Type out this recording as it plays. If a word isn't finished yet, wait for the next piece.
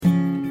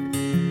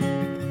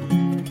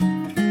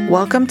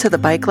Welcome to the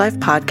Bike Life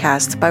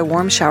Podcast by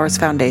Warm Showers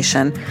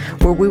Foundation,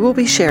 where we will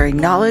be sharing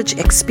knowledge,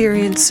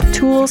 experience,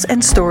 tools,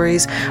 and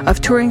stories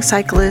of touring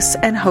cyclists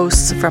and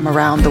hosts from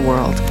around the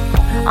world.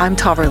 I'm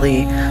Tara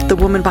Lee, the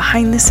woman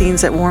behind the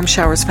scenes at Warm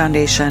Showers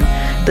Foundation,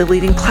 the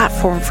leading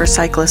platform for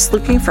cyclists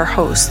looking for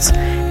hosts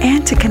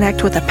and to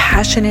connect with a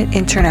passionate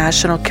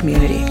international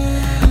community.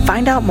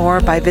 Find out more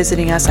by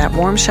visiting us at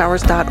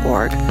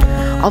warmshowers.org.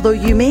 Although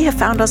you may have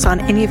found us on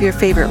any of your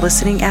favorite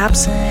listening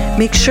apps,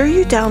 make sure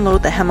you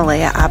download the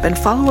Himalaya app and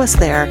follow us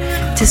there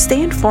to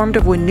stay informed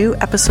of when new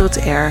episodes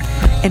air,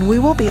 and we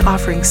will be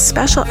offering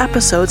special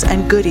episodes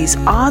and goodies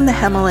on the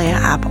Himalaya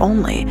app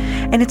only.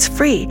 And it's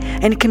free,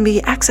 and it can be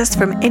accessed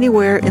from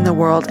anywhere in the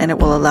world, and it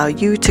will allow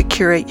you to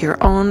curate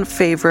your own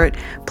favorite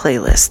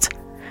playlist.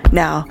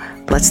 Now,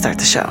 let's start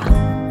the show.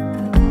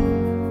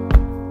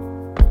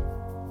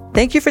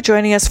 Thank you for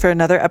joining us for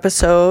another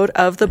episode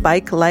of the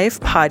Bike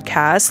Life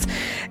Podcast.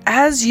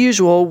 As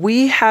usual,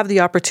 we have the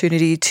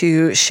opportunity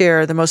to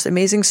share the most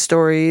amazing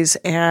stories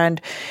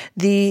and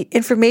the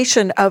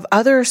information of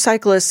other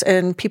cyclists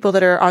and people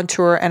that are on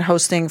tour and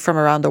hosting from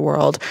around the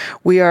world.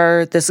 We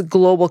are this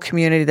global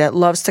community that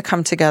loves to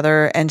come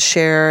together and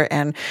share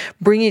and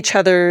bring each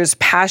other's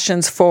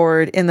passions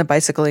forward in the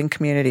bicycling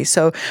community.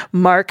 So,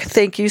 Mark,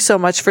 thank you so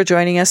much for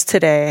joining us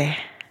today.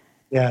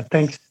 Yeah,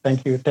 thanks.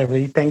 Thank you,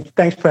 Terry.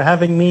 Thanks for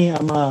having me.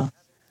 I'm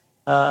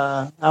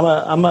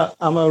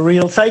a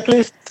real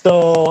cyclist,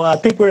 so I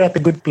think we're at a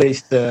good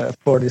place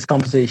for this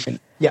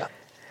conversation. Yeah.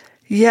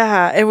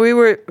 Yeah, and we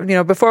were,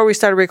 before we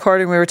started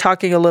recording, we were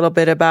talking a little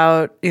bit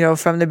about,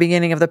 from the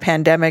beginning of the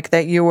pandemic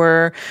that you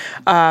were,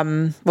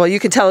 well, you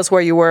can tell us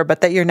where you were,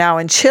 but that you're now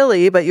in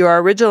Chile, but you are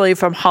originally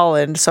from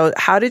Holland. So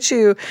how did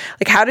you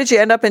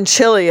end up in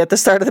Chile at the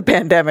start of the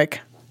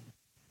pandemic?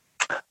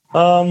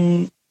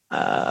 Well,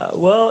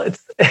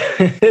 it's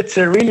it's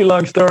a really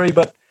long story,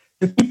 but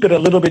to keep it a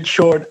little bit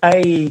short,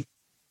 I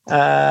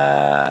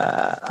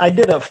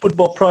did a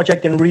football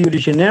project in Rio de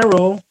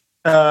Janeiro,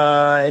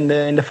 in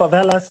the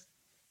favelas,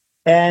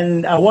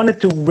 and I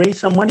wanted to raise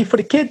some money for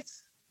the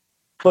kids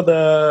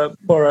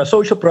for a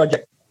social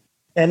project,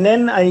 and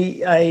then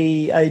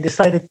I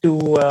decided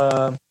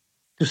to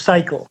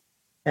cycle,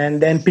 and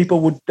then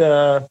people would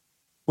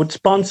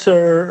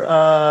sponsor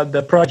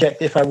the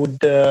project if I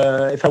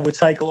would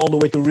cycle all the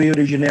way to Rio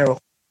de Janeiro.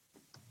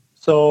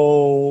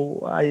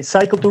 So I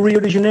cycled to Rio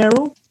de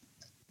Janeiro,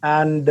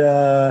 and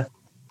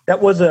that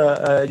was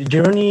a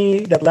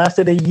journey that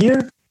lasted a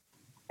year.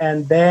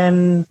 And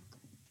then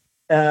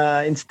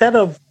instead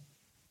of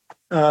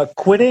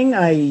quitting,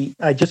 I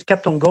just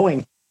kept on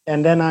going.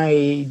 And then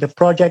the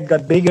project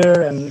got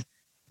bigger and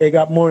it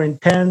got more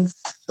intense.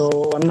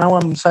 So now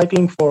I'm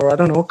cycling for, I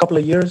don't know, a couple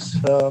of years,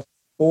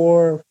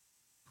 4+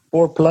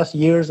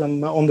 years.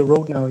 I'm on the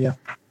road now. Yeah.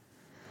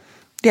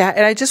 Yeah.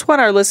 And I just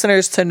want our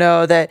listeners to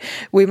know that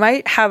we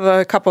might have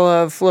a couple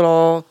of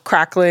little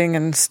crackling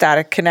and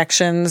static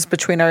connections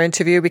between our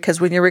interview, because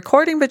when you're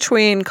recording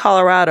between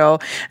Colorado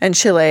and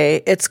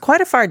Chile, it's quite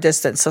a far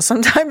distance. So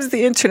sometimes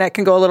the internet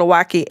can go a little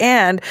wacky,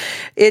 and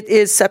it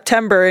is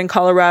September in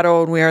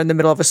Colorado and we are in the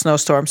middle of a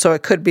snowstorm. So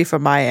it could be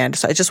from my end.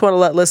 So I just want to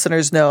let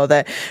listeners know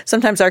that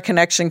sometimes our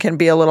connection can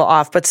be a little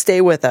off, but stay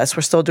with us.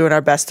 We're still doing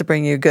our best to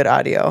bring you good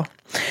audio.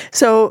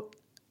 So,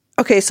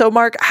 okay, so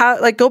Mark,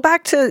 go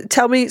back to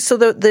tell me, so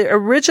the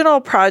original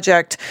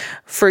project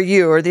for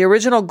you, or the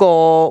original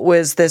goal,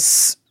 was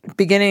this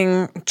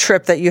beginning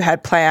trip that you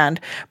had planned,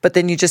 but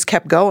then you just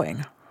kept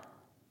going.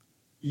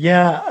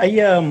 Yeah,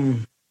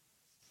 I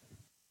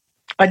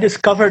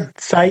discovered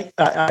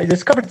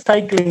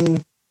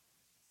cycling,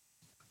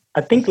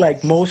 I think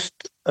like most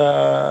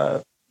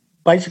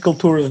bicycle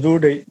tourists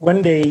do.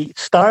 When they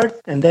start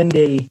and then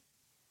they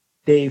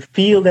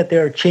feel that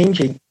they're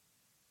changing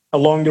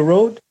along the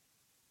road,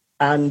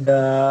 and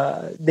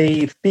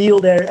they feel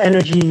their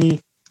energy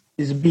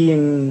is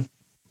being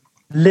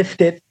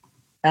lifted,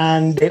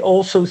 and they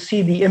also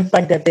see the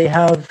impact that they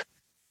have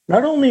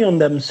not only on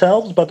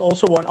themselves but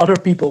also on other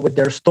people with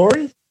their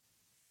story.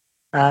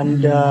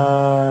 And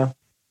that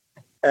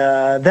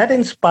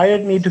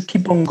inspired me to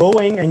keep on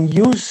going and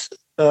use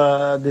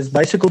this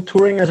bicycle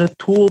touring as a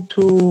tool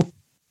to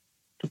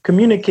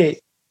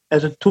communicate,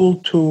 as a tool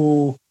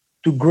to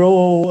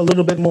grow a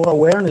little bit more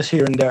awareness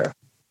here and there.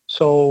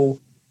 So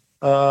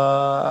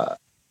I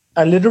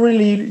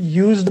literally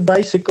use the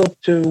bicycle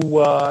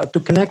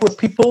to connect with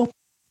people,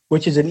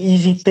 which is an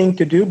easy thing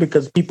to do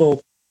because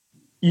people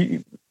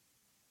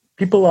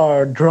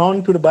are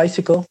drawn to the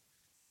bicycle.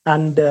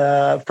 And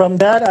from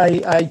that,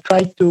 I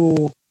try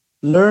to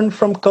learn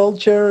from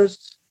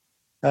cultures,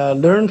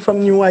 learn from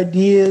new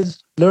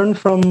ideas, learn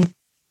from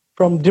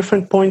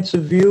different points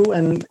of view,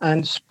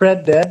 and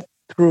spread that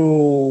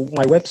through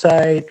my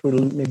website,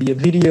 through maybe a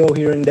video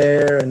here and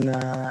there.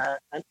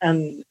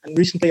 And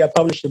recently I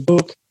published a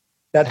book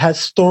that has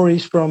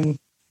stories from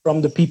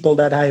the people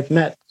that I've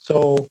met.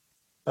 So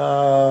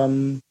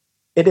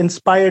it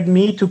inspired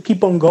me to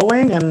keep on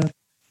going, and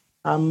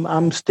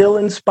I'm still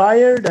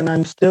inspired, and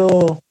I'm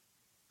still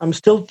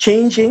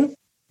changing.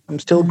 I'm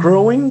still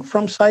growing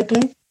from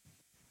cycling.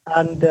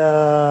 And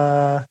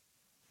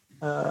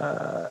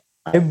I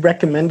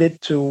recommend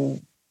it to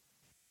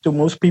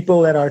most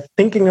people that are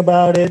thinking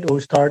about it or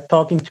start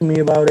talking to me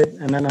about it,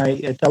 and then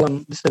I tell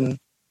them, listen,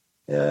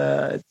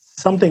 it's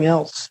something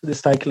else, the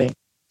cycling.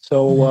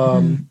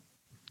 So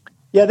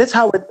yeah, that's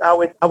how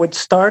it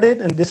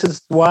started, and this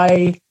is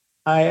why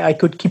I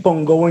could keep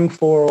on going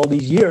for all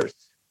these years.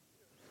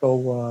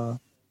 So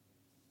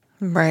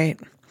Right.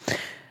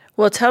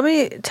 Well, tell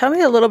me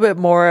a little bit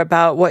more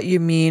about what you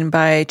mean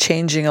by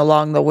changing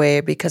along the way,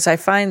 because I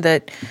find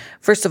that,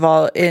 first of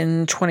all,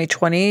 in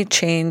 2020,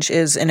 change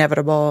is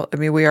inevitable. I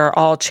mean, we are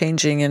all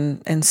changing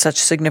in such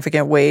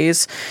significant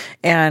ways.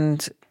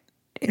 And,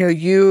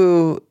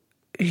 you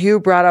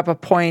brought up a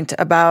point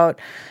about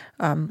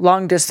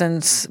long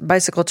distance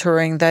bicycle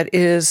touring that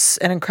is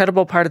an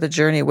incredible part of the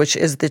journey, which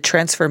is the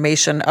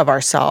transformation of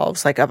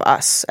ourselves, like of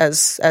us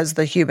as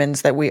the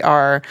humans that we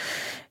are.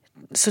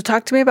 So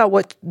talk to me about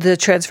what the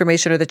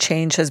transformation or the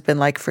change has been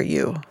like for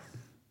you.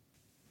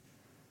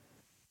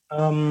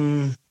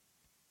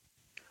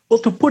 well,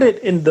 to put it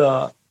in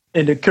the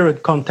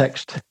current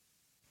context,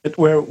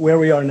 where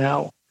we are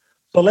now.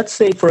 So let's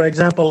say, for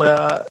example,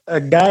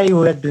 a guy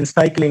who had been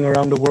cycling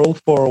around the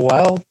world for a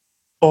while,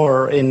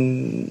 or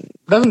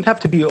doesn't have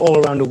to be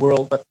all around the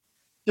world, but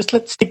just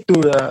let's stick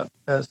to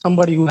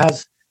somebody who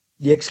has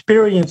the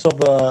experience of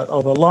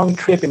a long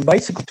trip in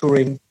bicycle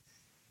touring.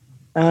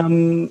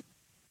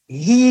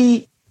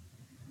 He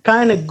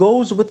kind of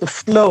goes with the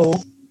flow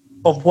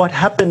of what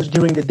happens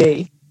during the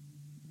day,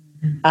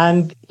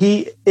 and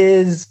he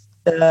is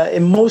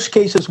in most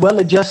cases well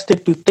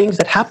adjusted to things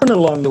that happen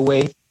along the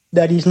way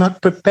that he's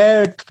not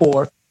prepared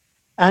for,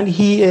 and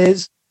he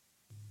is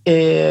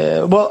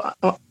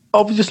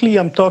obviously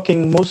I'm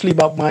talking mostly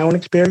about my own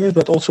experience,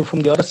 but also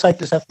from the other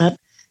cyclists I've met.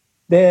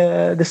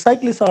 The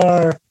cyclists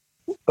are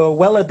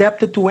well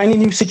adapted to any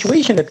new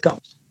situation that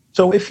comes.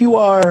 So if you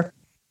are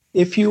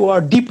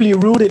deeply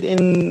rooted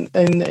in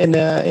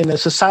a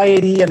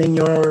society and in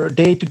your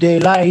day-to-day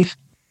life,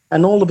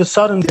 and all of a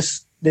sudden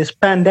this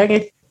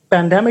pandemic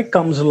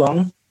comes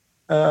along,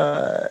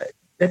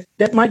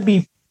 that might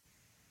be,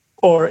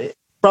 or it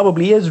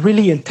probably is,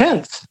 really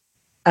intense,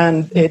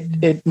 and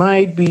it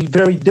might be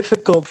very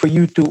difficult for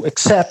you to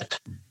accept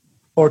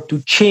or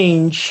to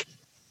change.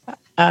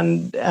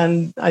 And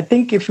I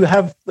think if you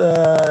have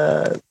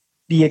the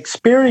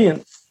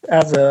experience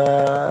as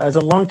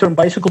a long-term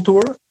bicycle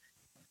tourer,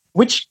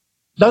 which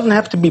doesn't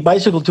have to be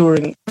bicycle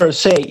touring per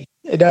se.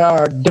 There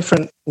are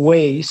different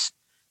ways.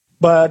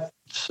 But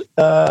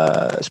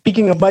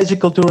speaking of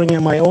bicycle touring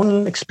and my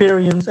own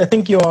experience, I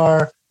think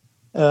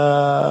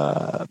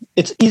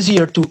it's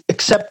easier to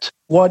accept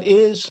what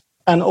is,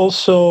 and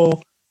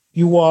also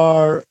you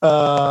are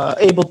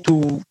able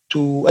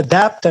to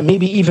adapt and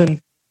maybe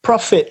even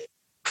profit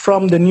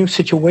from the new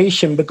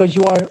situation because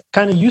you are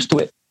kind of used to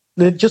it.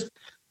 Just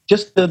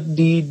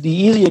the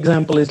easy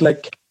example is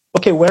like,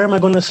 okay, where am I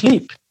going to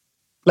sleep?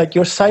 Like,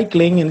 you're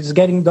cycling and it's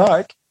getting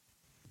dark,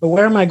 but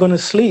where am I going to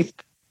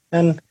sleep?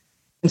 And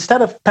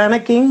instead of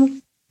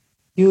panicking,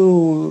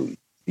 you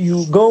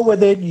go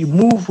with it, you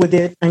move with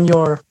it, and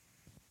your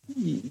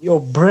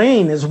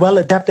brain is well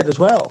adapted as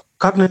well.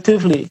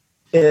 Cognitively,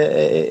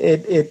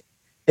 it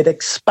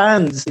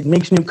expands, it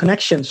makes new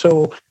connections.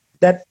 So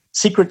that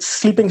secret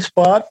sleeping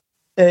spot,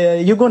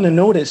 you're going to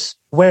notice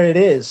where it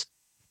is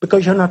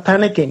because you're not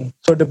panicking.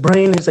 So the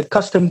brain is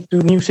accustomed to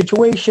new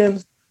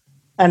situations,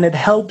 and it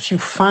helps you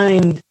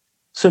find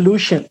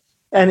solutions.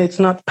 And it's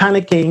not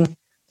panicking,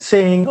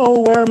 saying, "Oh,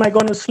 where am I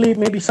going to sleep?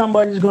 Maybe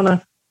somebody's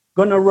gonna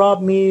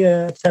rob me,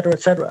 etc.,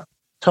 etc."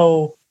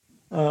 So,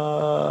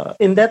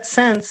 in that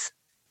sense,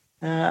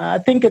 I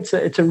think it's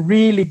a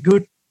really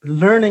good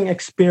learning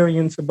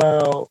experience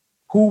about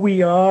who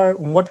we are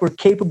and what we're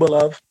capable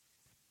of,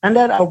 and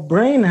that our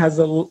brain has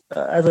a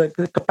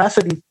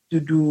capacity to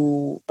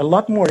do a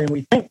lot more than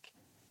we think.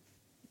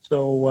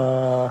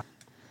 So.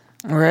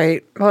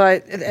 Right. Well,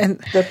 and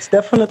that's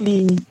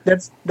definitely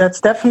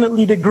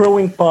the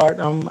growing part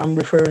I'm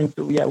referring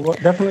to. Yeah,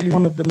 definitely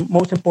one of the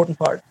most important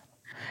parts.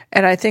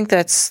 And I think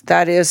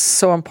that is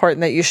so important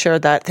that you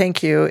shared that.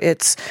 Thank you.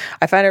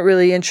 I find it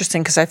really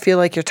interesting because I feel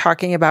like you're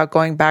talking about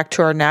going back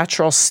to our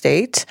natural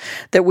state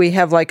that we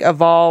have like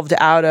evolved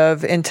out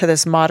of into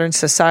this modern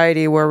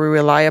society where we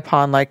rely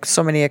upon like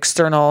so many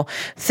external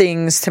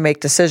things to make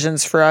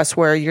decisions for us,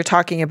 where you're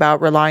talking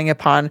about relying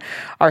upon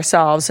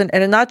ourselves and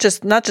not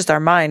just our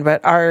mind,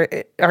 but our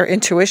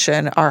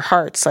intuition, our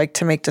hearts, like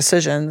to make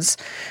decisions,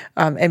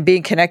 and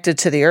being connected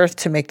to the earth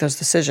to make those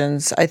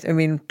decisions. I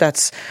mean,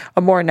 that's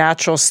a more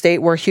natural state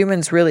where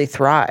humans really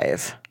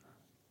thrive.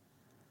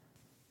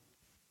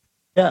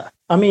 Yeah,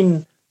 I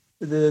mean,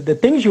 the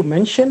things you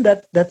mentioned,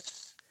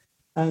 that's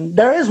and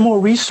there is more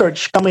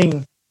research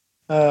coming.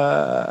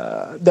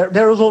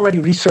 There is already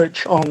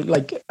research on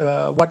like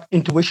what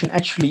intuition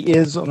actually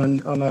is on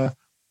a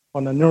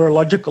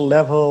neurological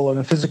level, on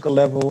a physical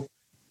level,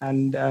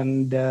 and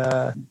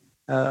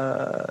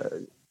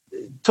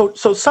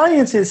so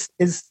science is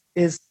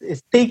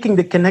taking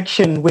the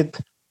connection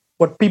with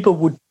what people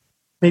would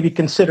maybe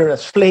consider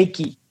as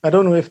flaky, I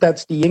don't know if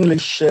that's the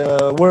English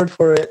word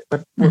for it,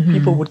 but what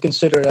people would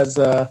consider as,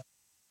 that's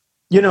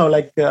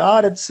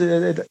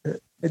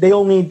they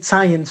all need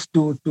science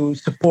to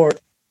support.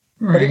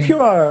 Right. But if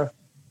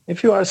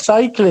you are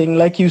cycling,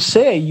 like you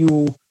say,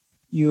 you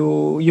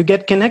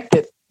get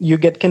connected. You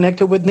get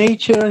connected with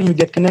nature. You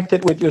get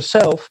connected with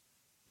yourself,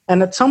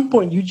 and at some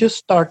point, you just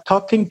start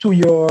talking to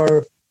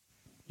you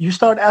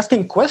start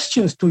asking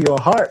questions to your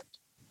heart.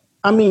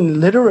 I mean,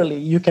 literally,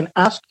 you can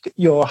ask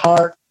your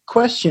heart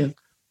question,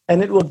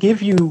 and it will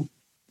give you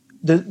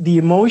the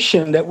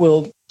emotion that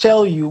will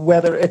tell you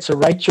whether it's a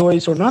right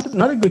choice or not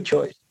a good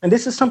choice. And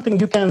this is something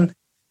you can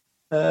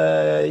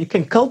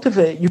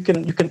cultivate. You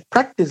can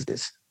practice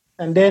this,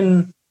 and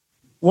then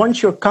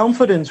once your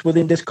confidence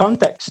within this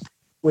context,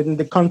 within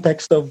the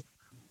context of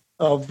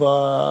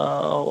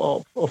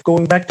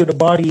going back to the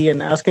body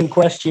and asking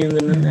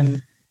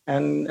questions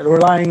and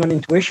relying on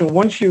intuition,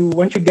 once you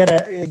get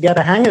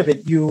a hang of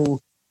it, you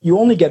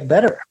only get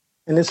better,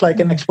 and it's like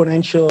an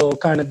exponential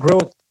kind of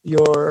growth you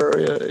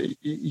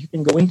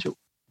can go into.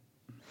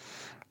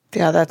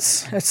 Yeah,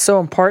 it's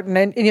so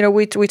important. And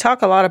we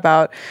talk a lot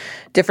about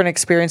different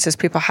experiences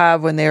people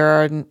have when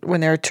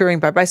they're touring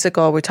by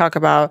bicycle. We talk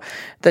about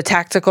the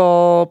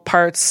tactical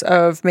parts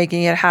of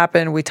making it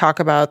happen. We talk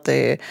about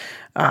the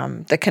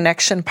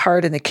connection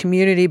part and the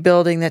community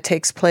building that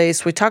takes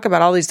place. We talk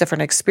about all these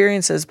different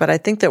experiences, but I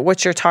think that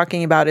what you're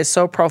talking about is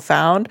so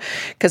profound,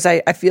 because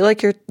I feel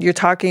like you're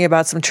talking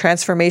about some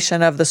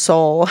transformation of the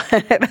soul,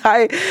 and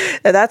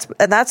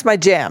that's my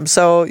jam.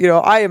 So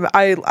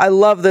I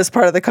love this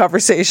part of the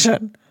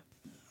conversation.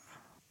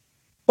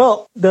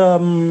 Well,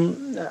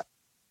 the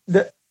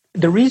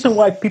reason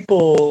why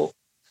people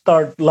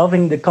start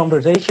loving the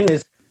conversation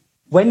is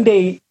when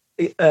they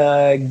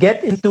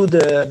get into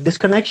the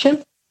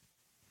disconnection.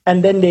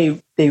 And then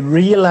they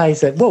realize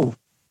that, whoa,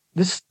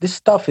 this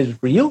stuff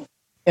is real.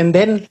 And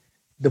then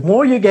the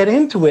more you get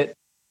into it,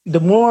 the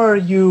more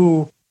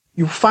you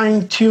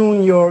fine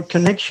tune your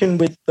connection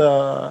with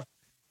the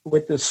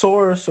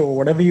source or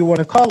whatever you want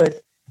to call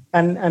it.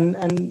 And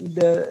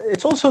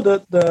it's also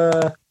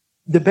the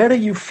better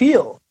you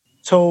feel.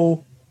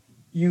 So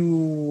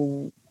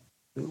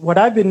what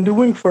I've been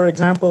doing, for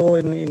example,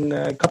 in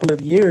a couple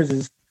of years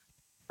is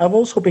I've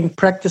also been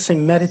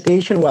practicing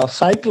meditation while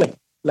cycling.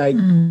 Like,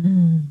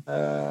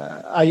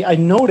 I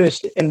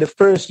noticed in the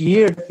first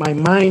year that my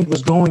mind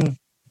was going,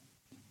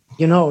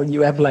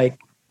 you have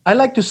I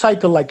like to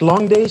cycle like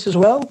long days as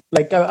well.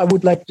 Like I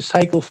would like to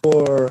cycle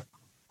for,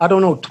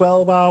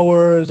 12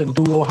 hours and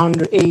do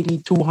 180,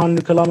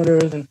 200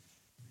 kilometers.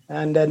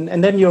 And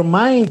then your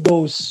mind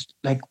goes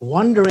like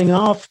wandering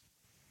off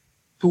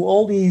to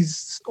all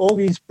these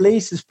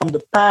places from the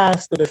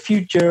past to the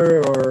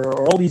future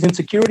or all these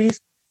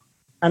insecurities.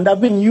 And I've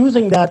been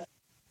using that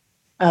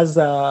as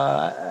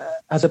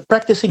a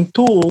practicing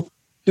tool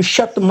to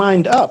shut the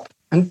mind up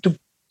and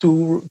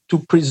to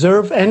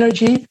preserve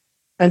energy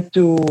and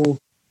to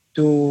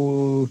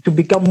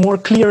become more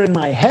clear in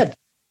my head.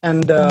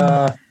 And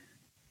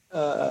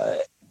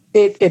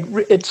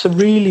it's a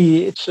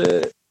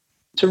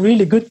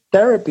really good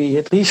therapy.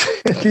 At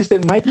least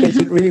in my case,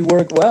 it really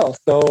worked well.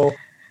 So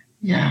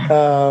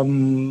yeah.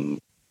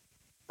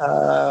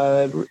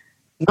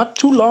 Not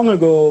too long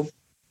ago,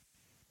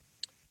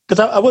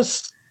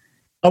 because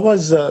I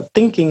was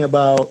thinking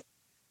about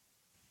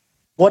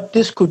what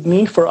this could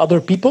mean for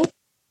other people.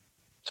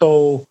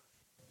 So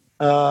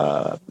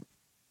if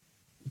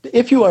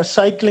you are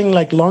cycling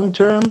like long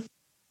term,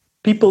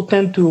 people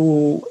tend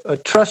to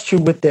trust you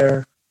with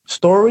their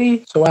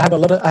story. So I have a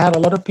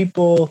lot of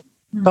people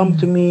come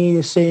to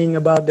me saying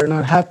about they're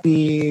not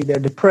happy, they're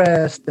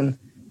depressed, and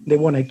they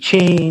want to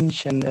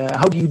change. And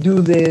how do you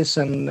do this?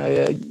 And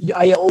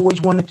I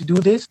always wanted to do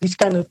this. These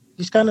kind of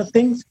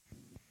things.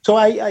 So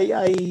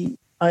I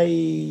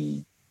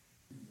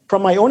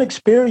from my own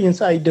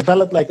experience, I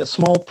developed like a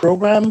small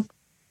program,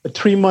 a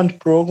 3-month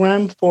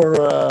program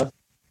for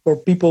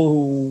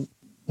people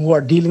who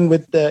are dealing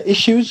with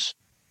issues.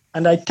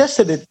 And I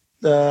tested it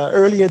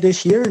earlier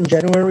this year in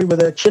January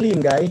with a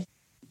Chilean guy.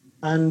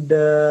 And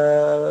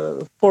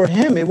for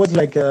him, it was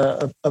like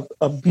a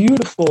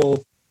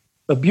beautiful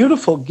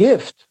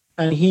gift.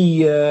 And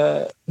he,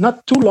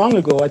 not too long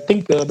ago, I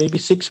think maybe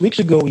 6 weeks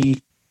ago,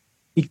 he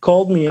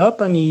called me up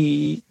and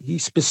he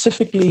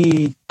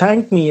specifically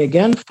thanked me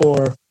again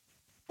for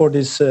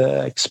this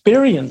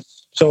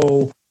experience.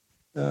 So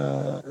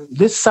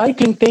this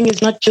cycling thing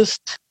is not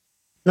just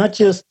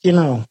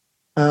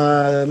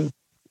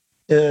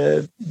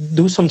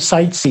do some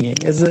sightseeing.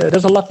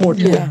 There's a lot more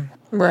to it.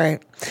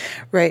 Right.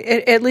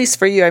 At least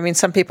for you, I mean,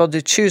 some people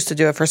do choose to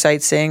do it for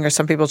sightseeing, or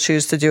some people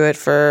choose to do it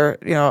for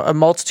a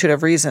multitude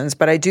of reasons.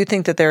 But I do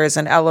think that there is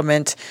an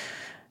element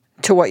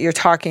to what you're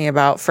talking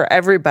about for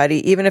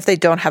everybody, even if they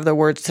don't have the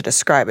words to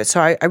describe it.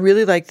 So I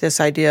really like this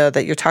idea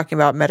that you're talking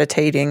about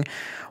meditating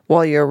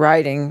while you're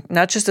riding,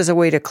 not just as a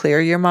way to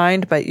clear your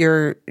mind, but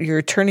you're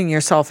turning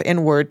yourself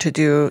inward to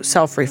do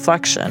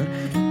self-reflection.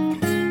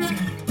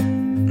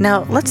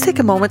 Now, let's take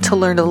a moment to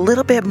learn a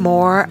little bit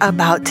more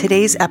about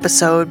today's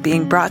episode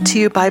being brought to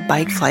you by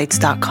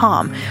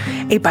BikeFlights.com,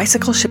 a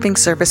bicycle shipping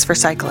service for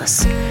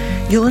cyclists.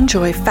 You'll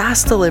enjoy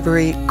fast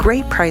delivery,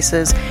 great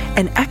prices,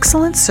 and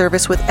excellent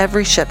service with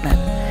every shipment.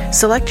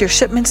 Select your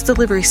shipment's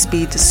delivery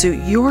speed to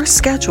suit your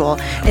schedule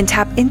and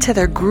tap into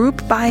their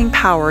group buying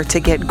power to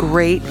get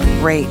great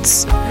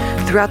rates.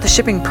 Throughout the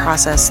shipping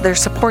process, their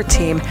support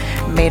team,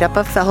 made up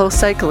of fellow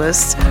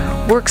cyclists,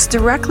 works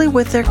directly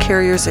with their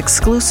carrier's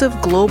exclusive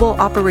global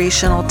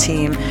operational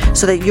team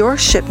so that your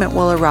shipment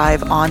will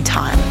arrive on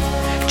time.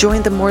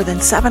 Join the more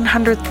than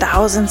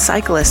 700,000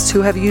 cyclists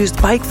who have used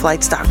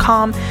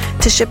BikeFlights.com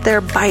to ship their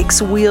bikes,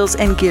 wheels,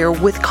 and gear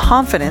with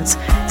confidence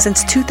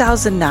since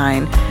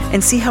 2009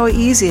 and see how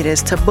easy it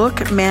is to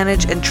book,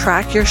 manage, and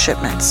track your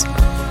shipments.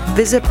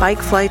 Visit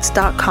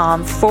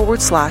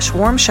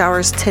BikeFlights.com/warm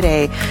showers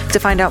today to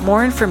find out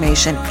more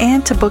information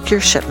and to book your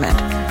shipment.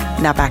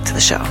 Now back to the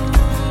show.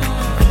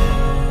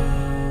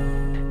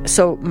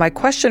 So my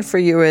question for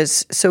you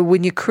is, so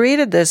when you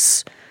created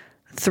this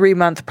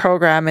 3-month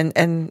program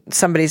and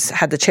somebody's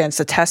had the chance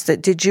to test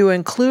it, did you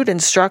include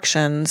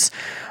instructions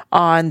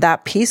on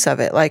that piece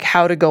of it? Like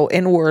how to go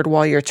inward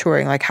while you're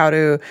touring, like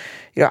I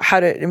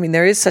mean,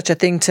 there is such a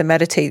thing to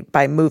meditate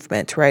by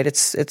movement, right?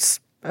 It's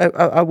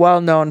a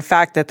well-known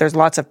fact that there's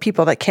lots of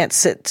people that can't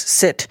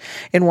sit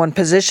in one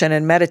position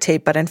and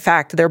meditate, but in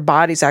fact, their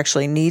bodies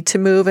actually need to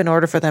move in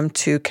order for them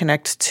to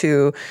connect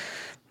to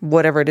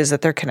whatever it is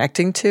that they're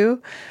connecting to.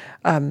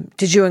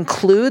 Did you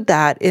include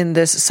that in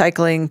this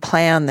cycling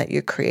plan that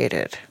you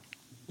created?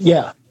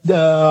 Yeah,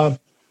 the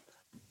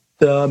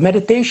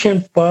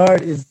meditation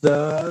part is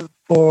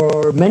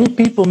for many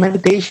people.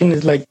 Meditation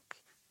is like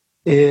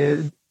they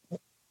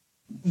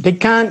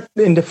can't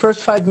in the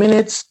first 5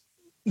 minutes.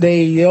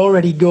 They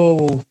already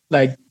go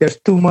like there's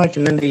too much,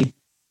 and then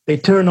they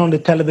turn on the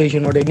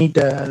television or they need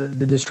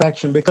the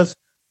distraction because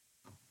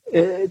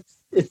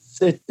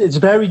it's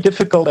very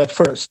difficult at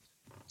first.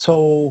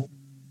 So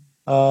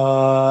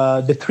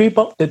the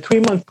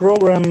 3-month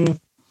program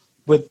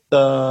with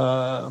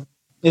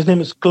his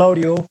name is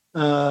Claudio.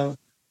 The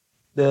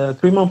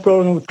 3-month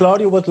program with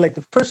Claudio was like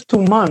the first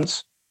 2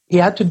 months he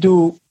had to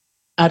do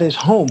at his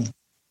home.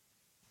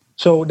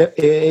 So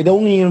it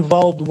only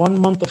involved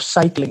 1 month of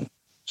cycling.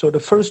 So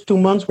the first 2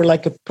 months were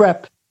like the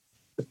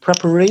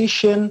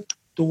preparation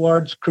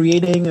towards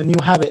creating a new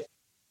habit,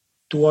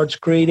 towards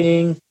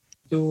creating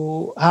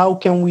to how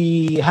can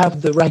we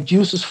have the right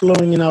juices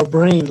flowing in our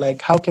brain?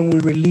 Like how can we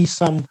release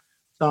some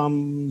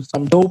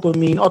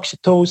dopamine,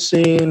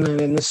 oxytocin,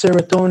 and the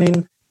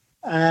serotonin,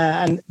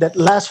 and that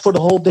lasts for the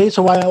whole day.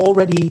 So I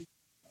already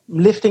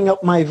lifting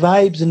up my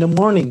vibes in the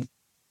morning.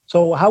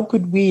 So how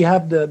could we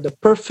have the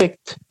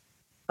perfect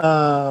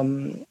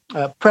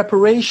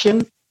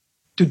preparation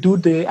to do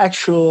the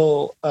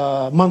actual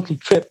monthly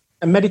trip?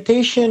 And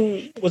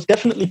meditation was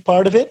definitely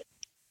part of it.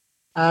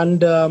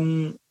 And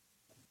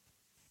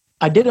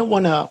I didn't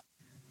want to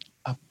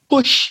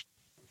push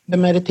the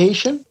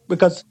meditation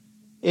because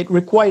it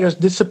requires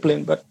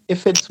discipline. But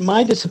if it's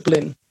my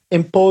discipline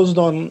imposed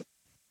on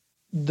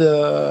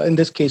in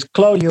this case,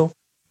 Claudio,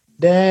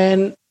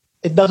 then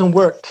it doesn't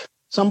work.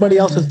 Somebody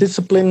else's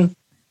discipline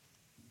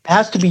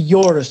has to be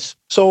yours.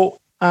 So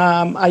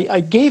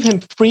I gave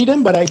him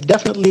freedom, but I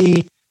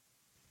definitely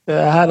we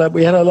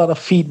had a lot of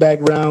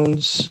feedback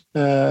rounds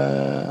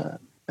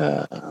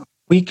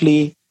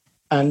weekly,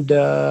 and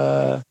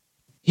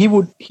he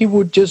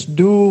would just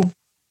do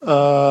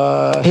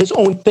his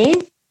own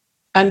thing,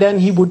 and then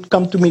he would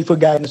come to me for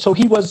guidance. So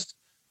he was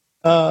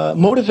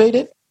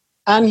motivated,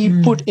 and he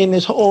put in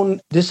his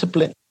own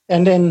discipline.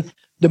 And then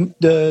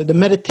the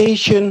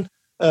meditation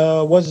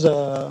was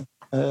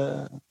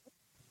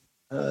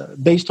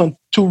based on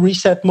 2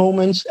 reset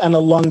moments and a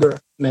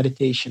longer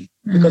meditation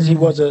because he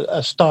was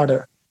a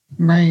starter.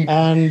 Right.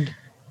 And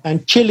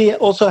Chile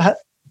also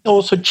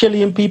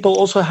Chilean people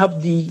also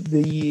have they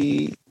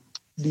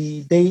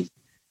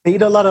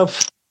eat a lot of.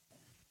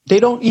 They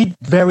don't eat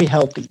very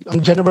healthy.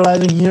 I'm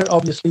generalizing here,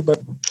 obviously,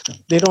 but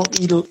they don't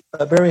eat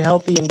very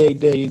healthy, and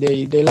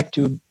they like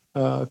to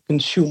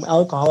consume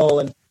alcohol.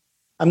 And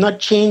I'm not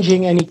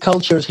changing any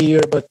cultures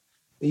here, but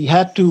he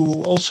had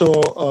to also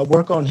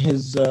work on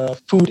his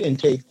food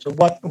intake. So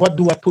what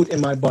do I put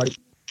in my body?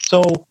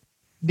 So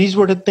these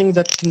were the things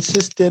that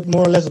consisted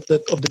more or less of the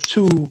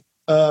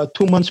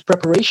 2 months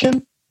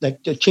preparation, like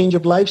a change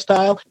of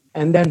lifestyle,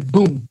 and then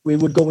boom, we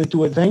would go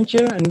into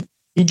adventure. And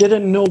he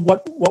didn't know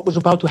what was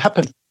about to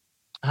happen.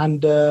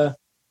 And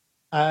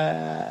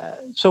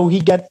so he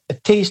got a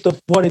taste of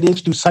what it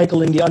is to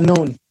cycle in the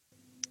unknown.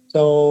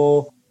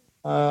 So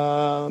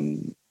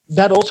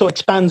that also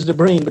expands the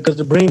brain, because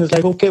the brain is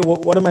like, okay,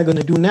 what am I going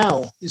to do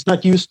now? It's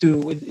used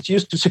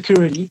to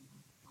security.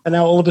 And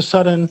now all of a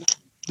sudden,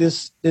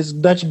 this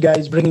Dutch guy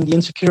is bringing the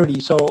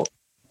insecurity. So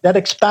that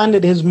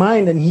expanded his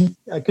mind, and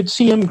I could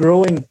see him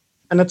growing.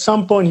 And at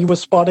some point, he was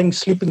spotting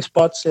sleeping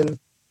spots in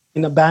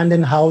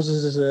abandoned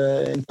houses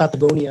in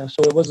Patagonia.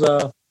 So it was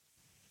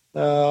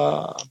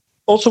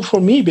also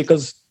for me,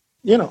 because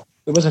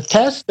it was a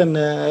test, and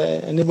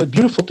it was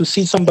beautiful to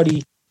see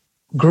somebody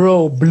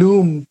grow,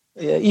 bloom,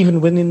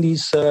 even within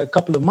these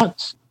couple of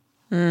months.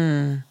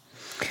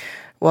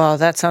 Well,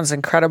 that sounds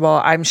incredible.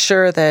 I'm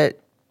sure that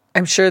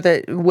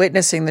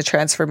witnessing the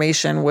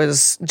transformation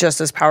was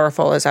just as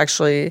powerful as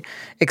actually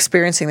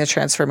experiencing the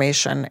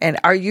transformation. And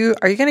are you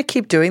going to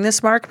keep doing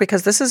this, Mark?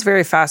 Because this is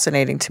very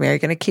fascinating to me. Are you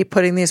going to keep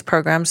putting these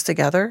programs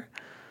together?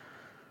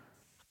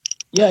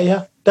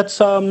 Yeah. That's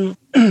I'm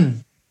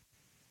in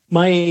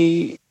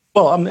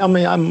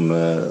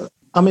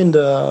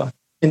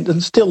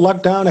still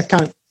lockdown.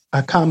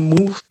 I can't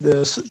move.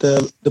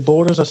 The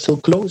borders are still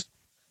closed.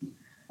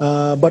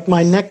 But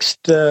my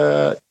next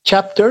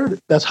chapter,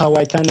 that's how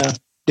I kind of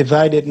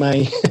divided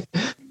my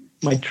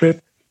my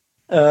trip.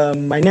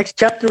 My next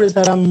chapter is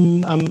that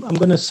I'm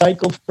going to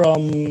cycle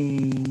from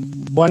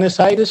Buenos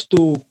Aires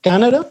to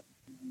Canada.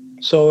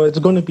 So it's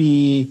going to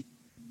be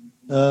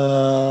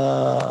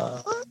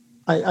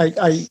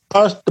I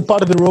passed the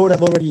part of the road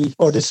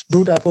this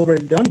route I've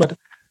already done, but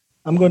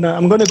I'm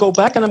gonna go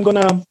back, and I'm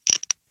gonna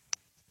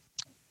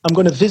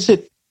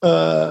visit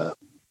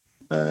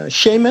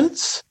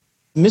shamans,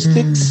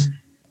 mystics,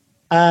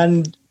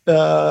 and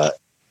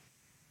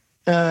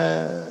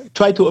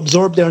try to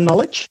absorb their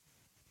knowledge.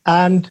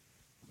 And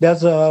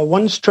there's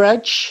one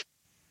stretch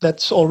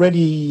that's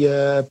already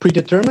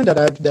predetermined that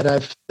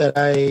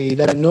I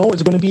know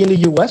is going to be in the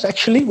U.S.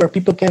 actually, where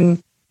people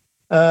can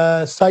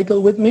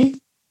cycle with me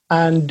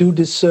and do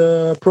this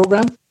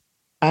program.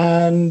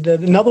 And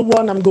another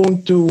one I'm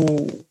going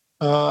to,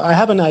 I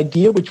have an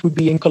idea which would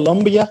be in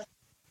Colombia,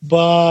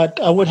 but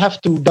I would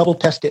have to double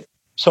test it.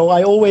 So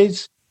I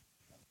always,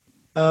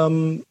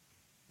 I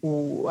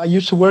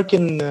used to work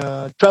in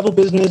travel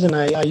business, and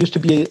I used to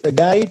be a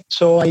guide.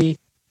 So I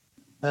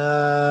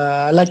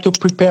like to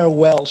prepare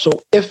well.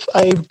 So if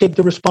I take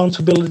the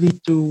responsibility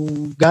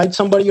to guide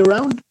somebody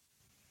around,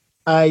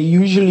 I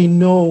usually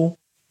know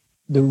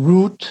the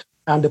route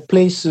and the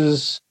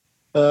places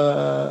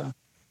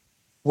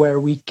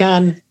where we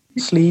can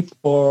sleep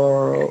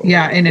or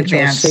in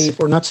advance, safe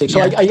or not safe.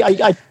 So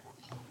I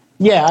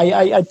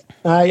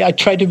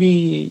try to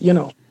be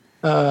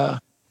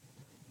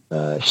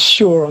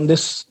sure on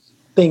this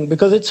thing,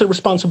 because it's a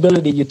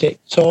responsibility you take.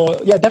 So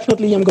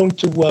definitely I'm going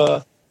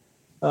to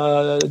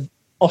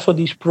offer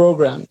these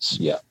programs.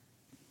 Yeah.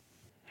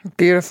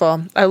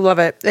 Beautiful. I love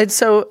it. And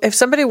so if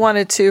somebody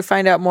wanted to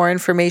find out more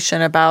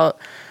information about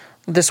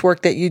this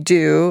work that you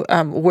do,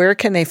 where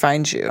can they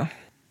find you?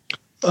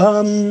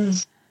 Do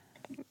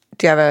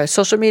you have a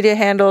social media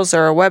handles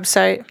or a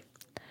website?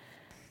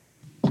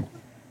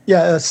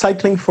 Yeah,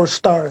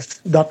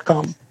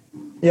 cyclingforstars.com.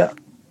 Yeah.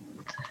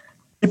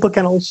 People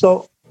can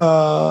also,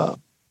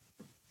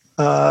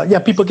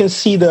 people can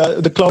see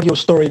the Claudio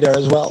story there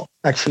as well,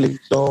 actually.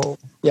 So,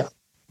 yeah.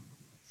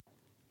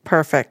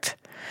 Perfect.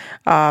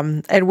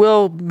 And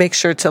we'll make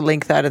sure to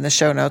link that in the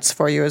show notes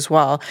for you as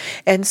well.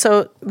 And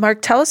so,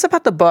 Mark, tell us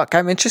about the book.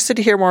 I'm interested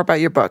to hear more about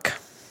your book.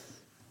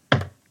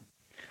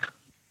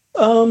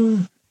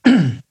 To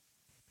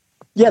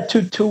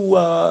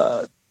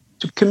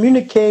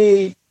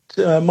communicate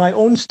my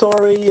own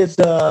story is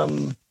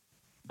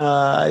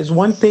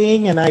one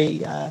thing, and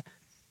I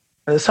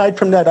aside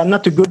from that, I'm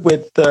not too good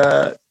with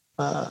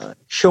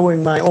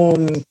showing my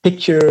own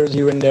pictures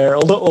here and there.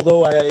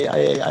 Although I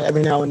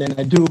every now and then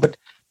I do, but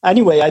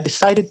anyway, I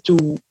decided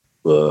to.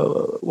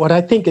 What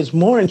I think is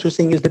more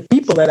interesting is the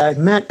people that I've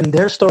met and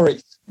their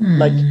stories,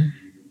 like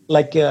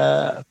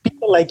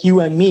people like you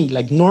and me,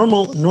 like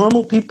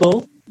normal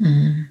people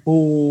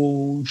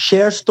who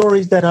share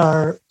stories that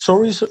are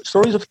stories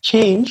of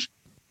change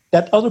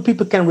that other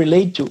people can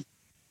relate to.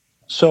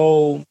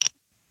 So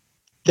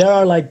there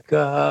are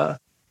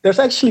there's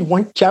actually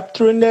one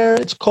chapter in there.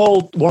 It's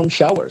called Warm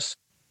Showers.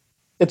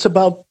 It's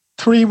about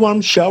 3 warm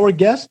shower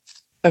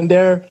guests and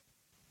their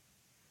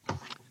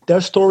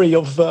story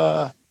of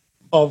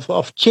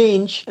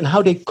change and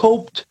how they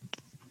coped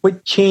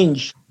with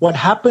change, what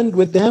happened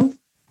with them.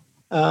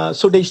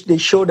 So they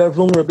show their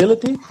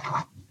vulnerability,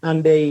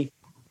 and they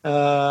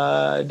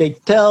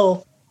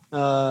tell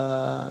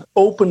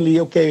openly,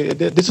 okay,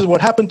 this is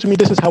what happened to me,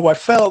 this is how I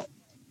felt,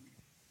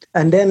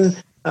 and then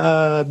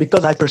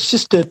because I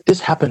persisted, this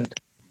happened.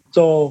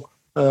 So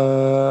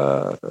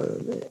they're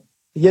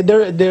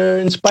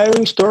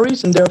inspiring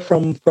stories, and they're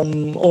from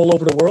all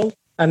over the world.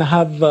 And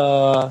I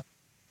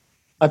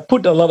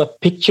put a lot of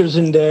pictures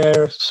in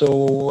there,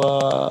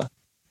 so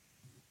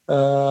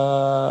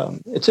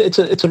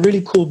it's a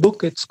really cool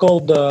book. It's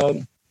called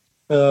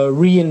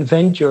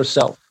Reinvent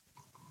Yourself.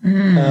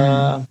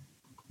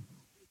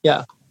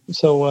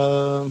 So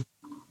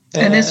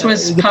and this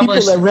was the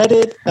published. People that read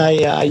it,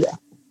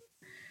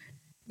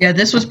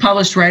 this was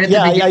published right at the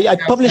beginning. I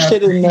published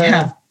it in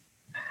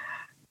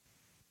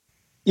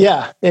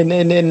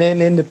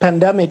in the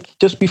pandemic,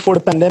 just before the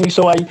pandemic.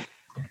 So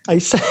I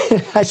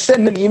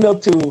sent an email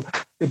to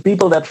the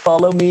people that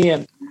follow me,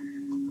 and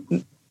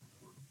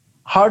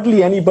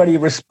hardly anybody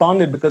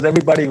responded because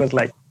everybody was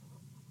like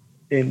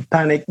in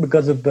panic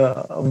because of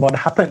what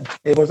happened.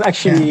 It was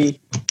actually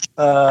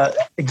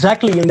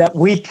exactly in that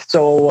week.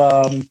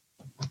 So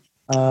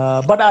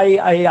But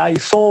I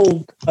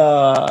sold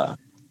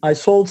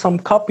some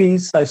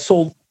copies. I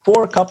sold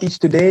 4 copies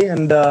today,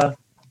 and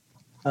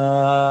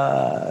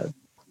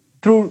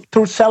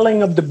through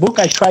selling of the book,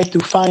 I try to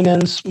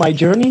finance my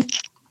journey,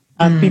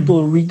 and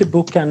people read the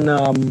book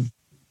and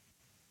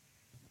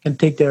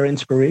take their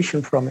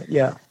inspiration from it.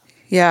 Yeah.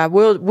 Yeah,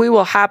 we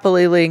will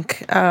happily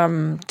link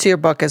to your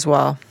book as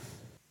well.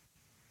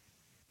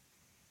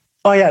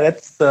 Oh yeah,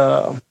 that's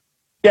a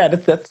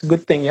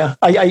good thing. Yeah,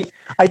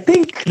 I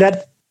think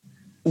that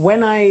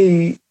when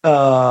I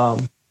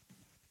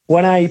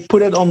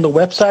put it on the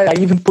website, I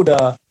even put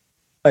a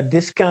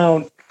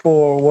discount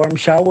for Warm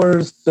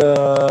Showers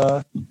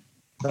for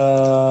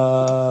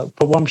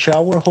Warm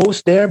Shower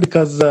host there,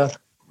 because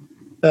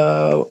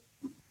the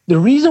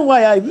reason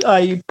why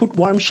I put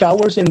Warm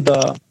Showers in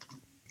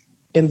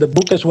the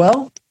book as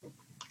well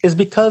is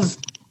because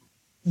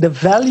the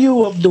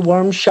value of the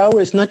warm shower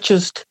is not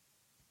just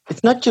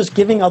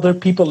giving other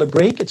people a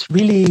break. It's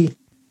really,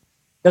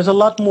 there's a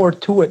lot more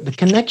to it. The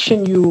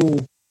connection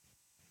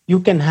you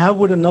can have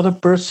with another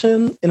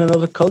person in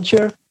another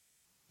culture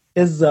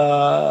is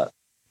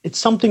it's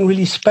something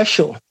really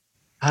special.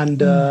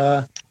 And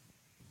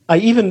I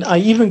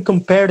even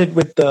compared it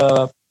with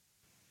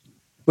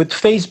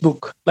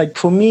Facebook. Like,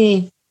 for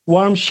me,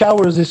 Warm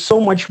Showers is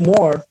so much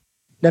more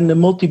than the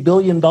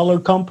multi-billion-dollar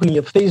company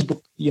of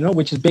Facebook,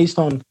 which is based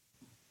on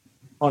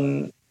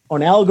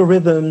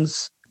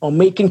algorithms, on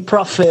making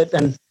profit,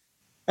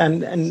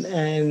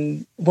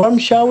 and Warm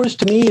Showers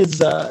to me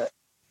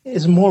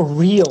is more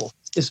real,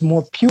 is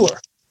more pure,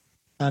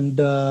 and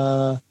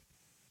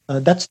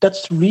that's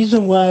the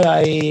reason why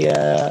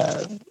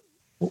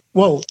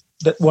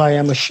why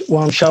I'm a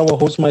Warm Shower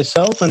host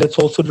myself, and it's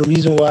also the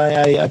reason why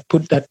I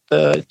put that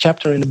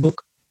chapter in the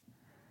book.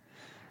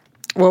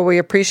 Well, we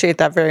appreciate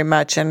that very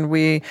much, and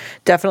we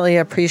definitely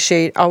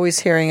appreciate always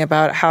hearing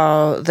about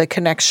how the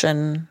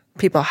connection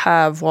people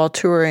have while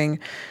touring.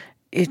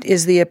 It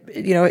is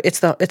it's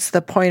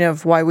the point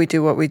of why we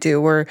do what we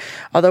do.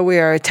 Although we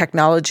are a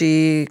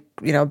technology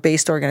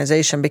based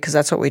organization, because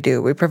that's what we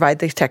do. We provide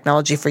the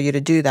technology for you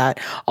to do that.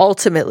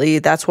 Ultimately,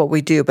 that's what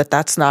we do, but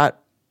that's not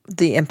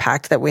the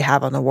impact that we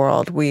have on the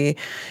world. We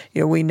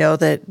know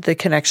that the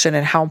connection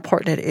and how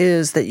important it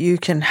is that you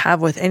can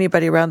have with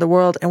anybody around the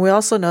world. And we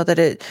also know that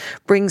it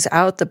brings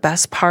out the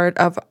best part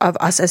of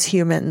us as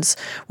humans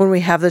when we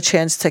have the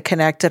chance to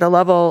connect at a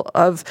level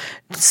of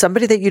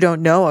somebody that you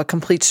don't know, a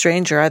complete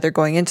stranger, either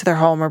going into their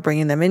home or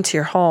bringing them into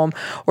your home,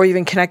 or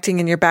even connecting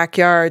in your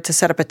backyard to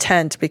set up a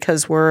tent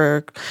because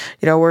we're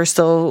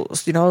still,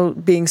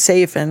 being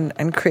safe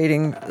and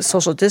creating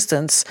social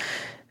distance.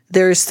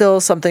 There's still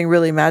something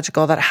really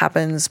magical that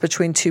happens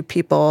between two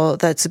people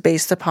that's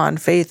based upon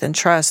faith and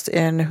trust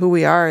in who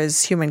we are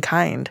as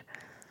humankind.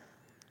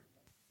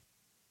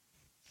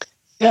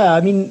 Yeah,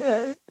 I mean,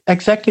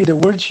 exactly the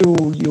words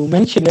you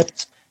mentioned,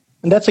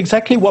 and that's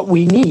exactly what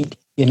we need,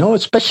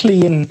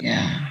 especially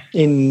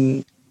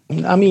in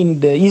I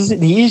mean, the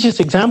easiest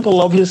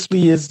example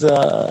obviously is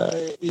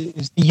the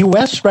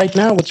U.S. right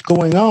now, what's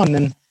going on,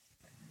 and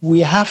we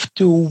have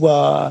to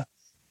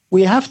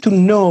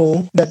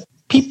know that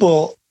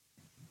people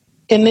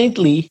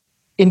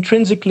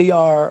intrinsically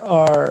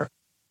are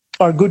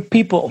good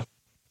people,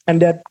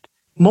 and that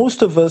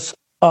most of us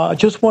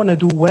just want to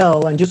do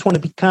well and just want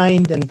to be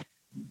kind, and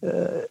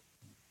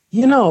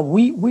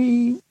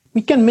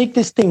we can make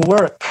this thing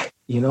work.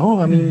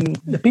 I mean,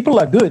 the people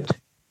are good,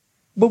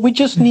 but we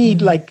just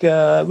need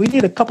we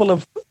need a couple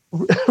of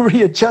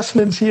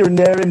readjustments here and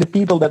there in the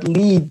people that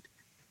lead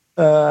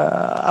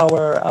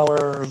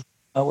our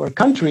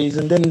countries,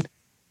 and then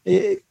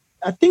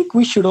I think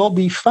we should all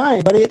be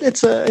fine, but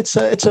it's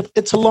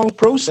a long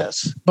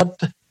process. But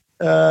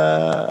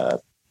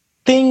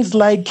things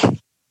like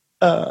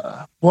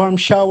warm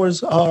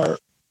showers are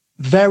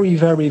very,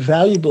 very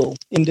valuable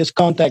in this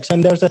context,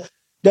 and there's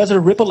a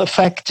ripple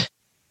effect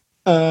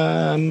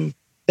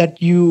that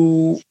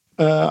you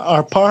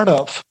are part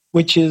of,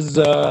 which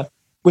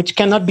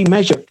cannot be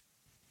measured.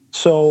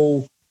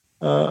 So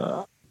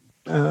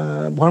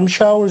warm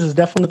showers is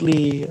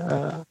definitely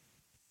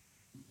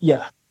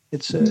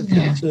It's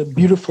a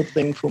beautiful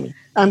thing for me.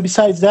 And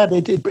besides that,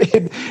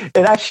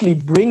 it actually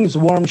brings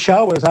warm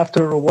showers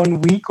after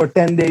 1 week or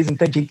 10 days in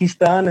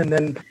Tajikistan, and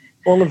then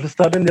all of a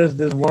sudden there's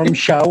this warm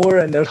shower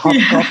and there's hot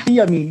coffee.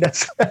 I mean,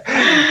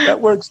 that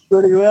works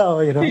pretty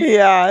well,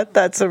 Yeah,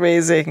 that's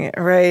amazing.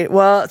 Right.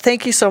 Well,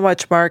 thank you so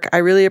much, Mark. I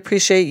really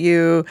appreciate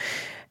you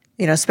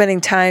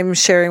spending time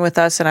sharing with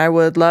us, and I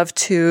would love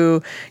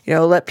to,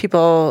 let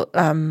people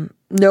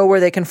know where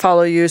they can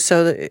follow you,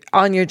 so that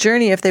on your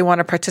journey, if they want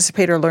to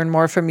participate or learn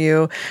more from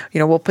you,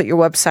 we'll put your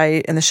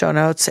website in the show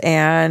notes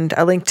and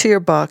a link to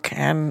your book.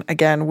 And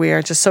again, we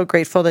are just so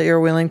grateful that you're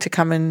willing to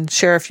come and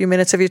share a few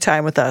minutes of your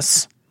time with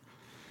us.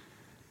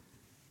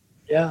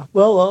 Yeah,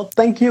 well,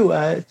 thank you.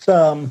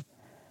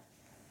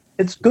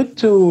 It's good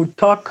to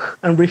talk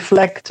and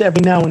reflect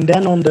every now and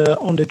then on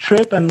the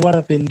trip and what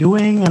I've been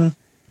doing,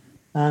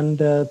 and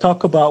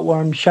talk about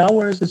warm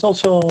showers. It's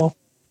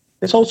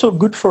also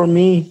good for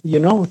me,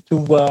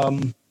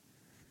 to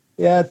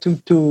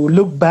to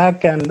look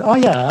back and,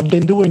 I've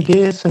been doing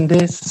this and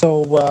this.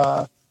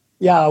 So,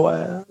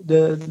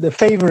 the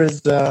favor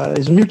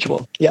is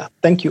mutual. Yeah,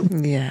 thank you.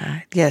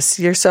 Yeah, yes,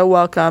 you're so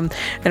welcome.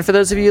 And for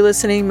those of you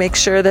listening, make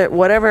sure that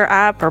whatever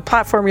app or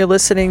platform you're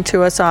listening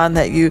to us on,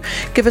 that you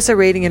give us a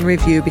rating and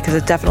review, because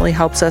it definitely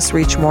helps us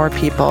reach more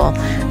people.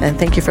 And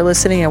thank you for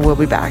listening, and we'll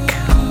be back.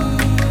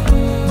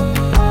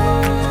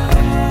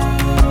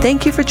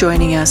 Thank you for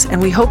joining us,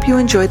 and we hope you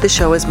enjoyed the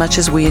show as much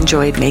as we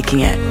enjoyed making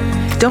it.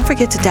 Don't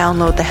forget to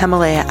download the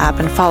Himalaya app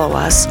and follow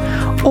us,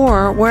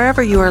 or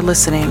wherever you are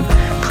listening,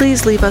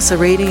 please leave us a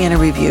rating and a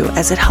review,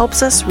 as it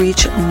helps us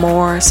reach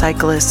more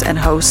cyclists and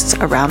hosts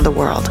around the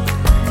world.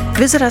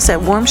 Visit us at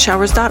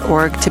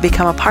warmshowers.org to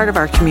become a part of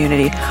our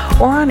community,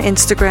 or on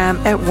Instagram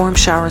at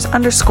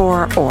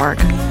warmshowers_org.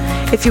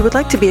 If you would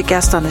like to be a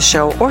guest on the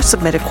show or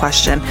submit a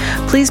question,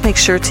 please make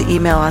sure to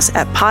email us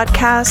at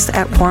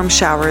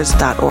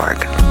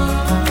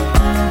podcast@warmshowers.org.